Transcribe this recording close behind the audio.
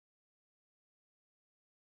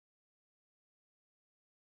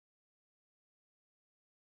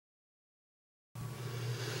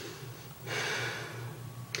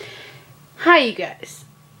Hi you guys.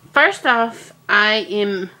 First off, I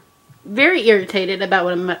am very irritated about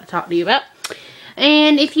what I'm about to talk to you about.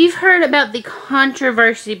 And if you've heard about the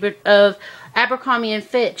controversy of Abercrombie &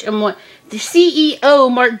 Fitch and what the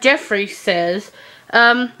CEO, Mark Jefferies, says,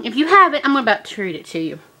 if you haven't, I'm about to read it to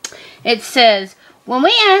you. It says, when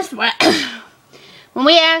we asked why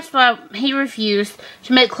he refused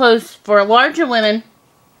to make clothes for larger women,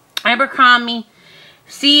 Abercrombie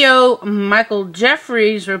CEO Michael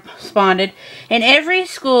Jefferies responded, in every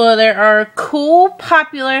school there are cool,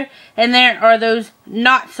 popular, and there are those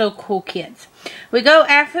not so cool kids. We go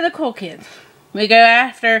after the cool kids. We go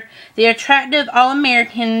after the attractive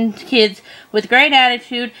all-American kids with great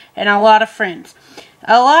attitude and a lot of friends.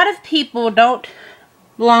 A lot of people don't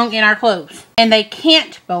belong in our clothes, and they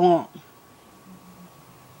can't belong.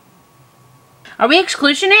 Are we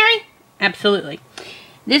exclusionary? Absolutely.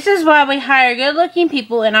 This is why we hire good-looking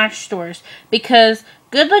people in our stores, because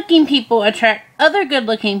good-looking people attract other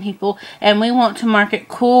good-looking people, and we want to market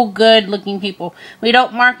cool, good-looking people. We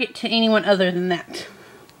don't market to anyone other than that.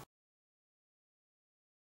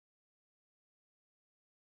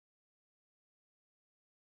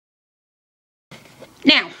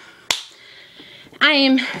 Now, I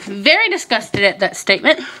am very disgusted at that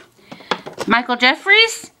statement. Michael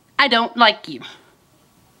Jefferies, I don't like you.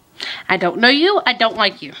 I don't know you. I don't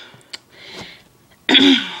like you.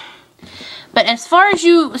 But as far as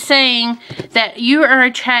you saying that you are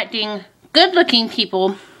attracting good-looking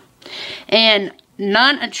people and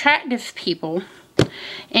non-attractive people,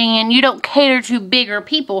 and you don't cater to bigger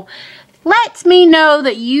people, lets me know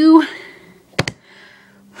that you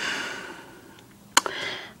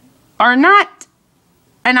are not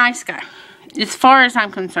a nice guy, as far as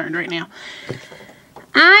I'm concerned right now.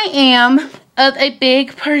 I am of a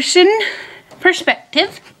big person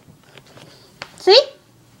perspective. See?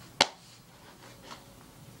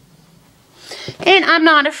 And I'm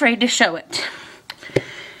not afraid to show it.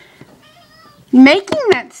 Making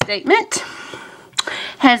that statement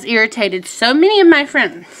has irritated so many of my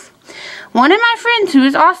friends. One of my friends, who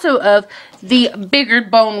is also of the bigger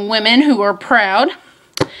bone women who are proud,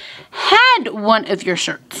 had one of your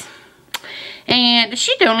shirts. And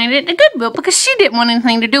she donated it to Goodwill because she didn't want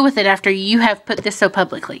anything to do with it after you have put this so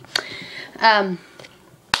publicly. That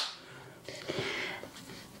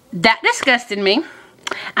disgusted me.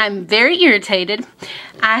 I'm very irritated.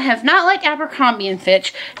 I have not liked Abercrombie &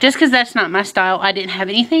 Fitch just because that's not my style. I didn't have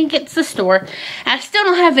anything against the store. I still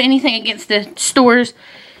don't have anything against the stores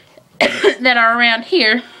that are around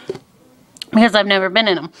here because I've never been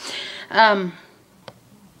in them.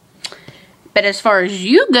 But as far as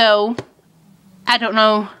you go, I don't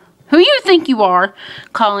know who you think you are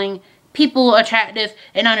calling people attractive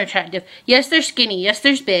and unattractive. Yes, they're skinny. Yes,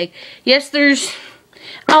 there's big. Yes, there's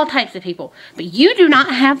all types of people. But you do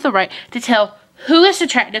not have the right to tell who is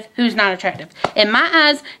attractive, who's not attractive. In my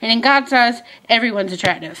eyes and in God's eyes, everyone's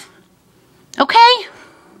attractive. Okay?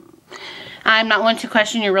 I'm not one to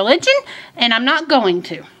question your religion, and I'm not going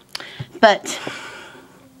to. But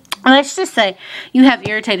let's just say you have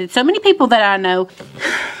irritated so many people that I know.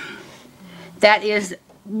 That is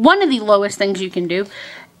one of the lowest things you can do.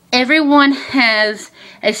 Everyone has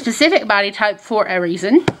a specific body type for a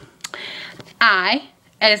reason. I,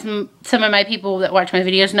 as some of my people that watch my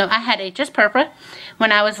videos know, I had HS purpura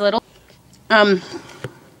when I was little. You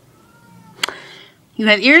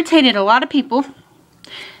have irritated a lot of people,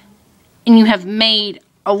 and you have made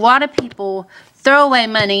a lot of people throw away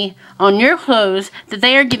money on your clothes that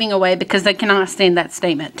they are giving away because they cannot stand that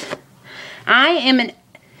statement. I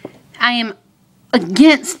am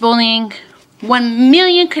against bullying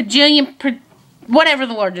 1,000,000 kajillion whatever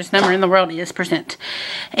the largest number in the world is percent.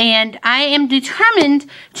 And I am determined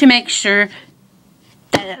to make sure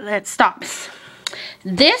that that stops.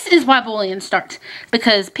 This is why bullying starts.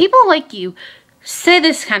 Because people like you say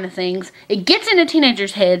this kind of things. It gets into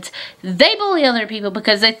teenagers' heads. They bully other people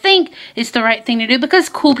because they think it's the right thing to do because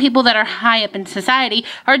cool people that are high up in society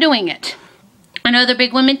are doing it. I know they're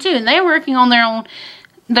big women too, and they're working on their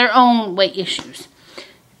own weight issues.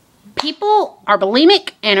 People are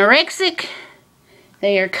bulimic, anorexic.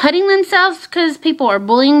 They are cutting themselves because people are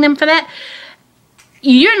bullying them for that.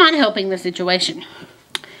 You're not helping the situation.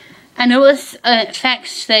 I know it's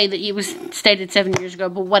facts say that it was stated 7 years ago,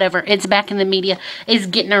 but whatever. It's back in the media. It's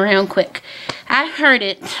getting around quick. I heard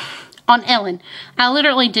it on Ellen. I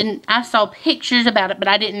literally didn't. I saw pictures about it, but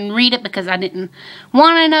I didn't read it because I didn't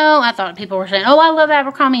want to know. I thought people were saying, oh, I love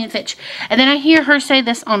Abercrombie & Fitch. And then I hear her say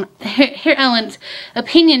this on, hear Ellen's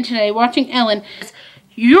opinion today, watching Ellen.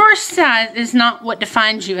 Your size is not what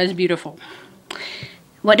defines you as beautiful.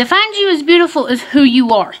 What defines you as beautiful is who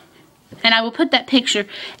you are. And I will put that picture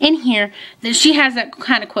in here that she has that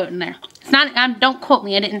kind of quote in there. It's not, don't quote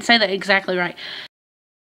me, I didn't say that exactly right.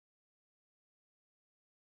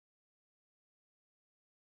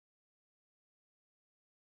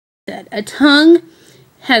 A tongue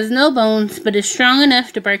has no bones, but is strong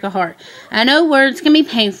enough to break a heart. I know words can be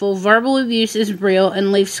painful. Verbal abuse is real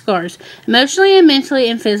and leaves scars. Emotionally and mentally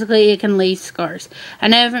and physically, it can leave scars.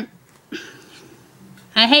 I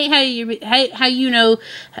hate how you know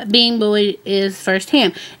being bullied is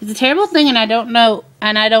firsthand. It's a terrible thing, and I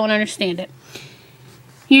don't understand it.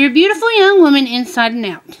 You're a beautiful young woman inside and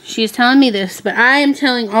out. She is telling me this, but I am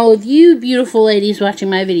telling all of you beautiful ladies watching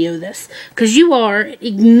my video this. Because you are.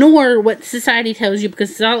 Ignore what society tells you,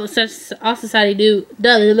 because all society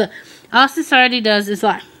does is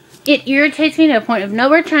lie. It irritates me to a point of no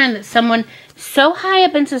return that someone so high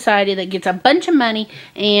up in society that gets a bunch of money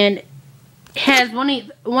and has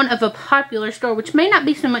one of a popular store, which may not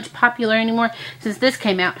be so much popular anymore since this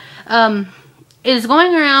came out, is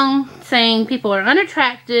going around saying people are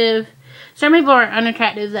unattractive. Some people are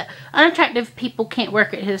unattractive, that unattractive people can't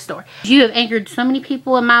work at his store. You have anchored so many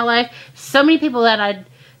people in my life, so many people that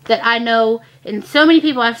I know, and so many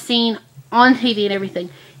people I've seen on TV and everything.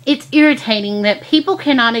 It's irritating that people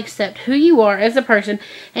cannot accept who you are as a person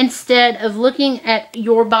instead of looking at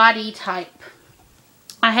your body type.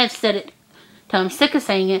 I have said it till I'm sick of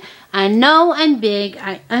saying it. I know I'm big.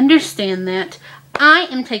 I understand that. I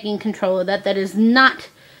am taking control of that. That is not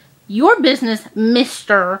your business,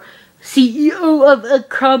 Mr. CEO of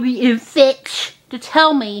Abercrombie & Fitch, to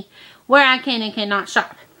tell me where I can and cannot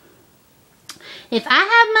shop. If I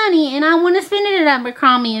have money and I want to spend it at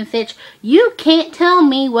Abercrombie & Fitch, you can't tell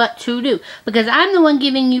me what to do, because I'm the one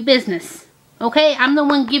giving you business. Okay? I'm the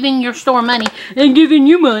one giving your store money and giving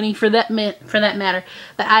you money for that matter.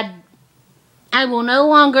 But I will no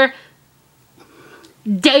longer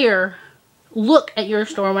dare look at your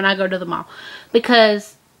store when I go to the mall,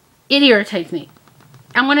 because it irritates me.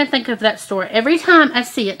 I want to think of that store every time I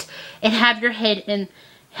see it and have your head and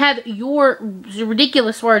have your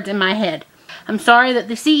ridiculous words in my head. I'm sorry that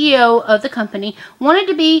the CEO of the company wanted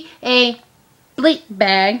to be a bleep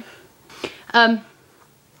bag.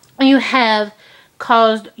 You have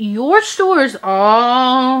caused your stores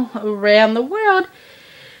all around the world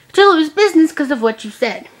to lose business because of what you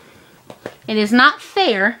said. It is not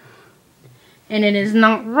fair, and it is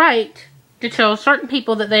not right to tell certain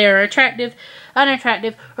people that they are attractive,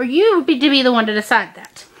 unattractive, or you to be the one to decide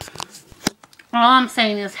that. All I'm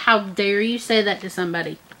saying is, how dare you say that to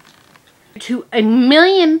somebody? To a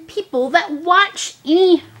million people that watch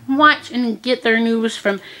and get their news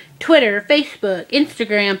from Twitter, Facebook,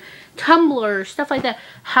 Instagram, Tumblr, stuff like that.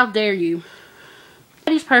 How dare you?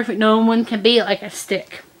 Nobody's perfect. No one can be like a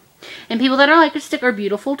stick. And people that are like a stick are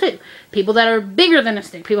beautiful too. People that are bigger than a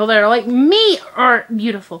stick, people that are like me, are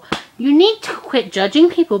beautiful. You need to quit judging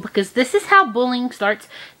people, because this is how bullying starts.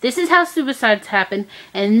 This is how suicides happen.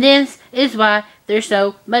 And this is why there's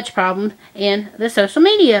so much problem in the social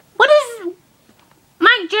media.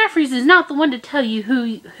 Mike Jefferies is not the one to tell you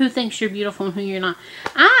who thinks you're beautiful and who you're not.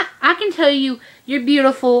 I can tell you you're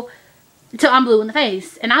beautiful till I'm blue in the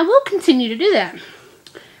face. And I will continue to do that.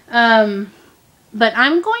 But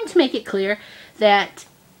I'm going to make it clear that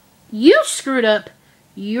you screwed up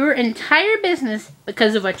your entire business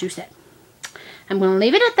because of what you said. I'm going to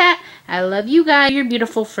leave it at that. I love you guys. You're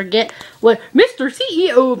beautiful. Forget what Mr.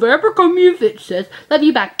 CEO of Abercrombie & Fitch says. Love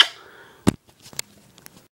you. Bye.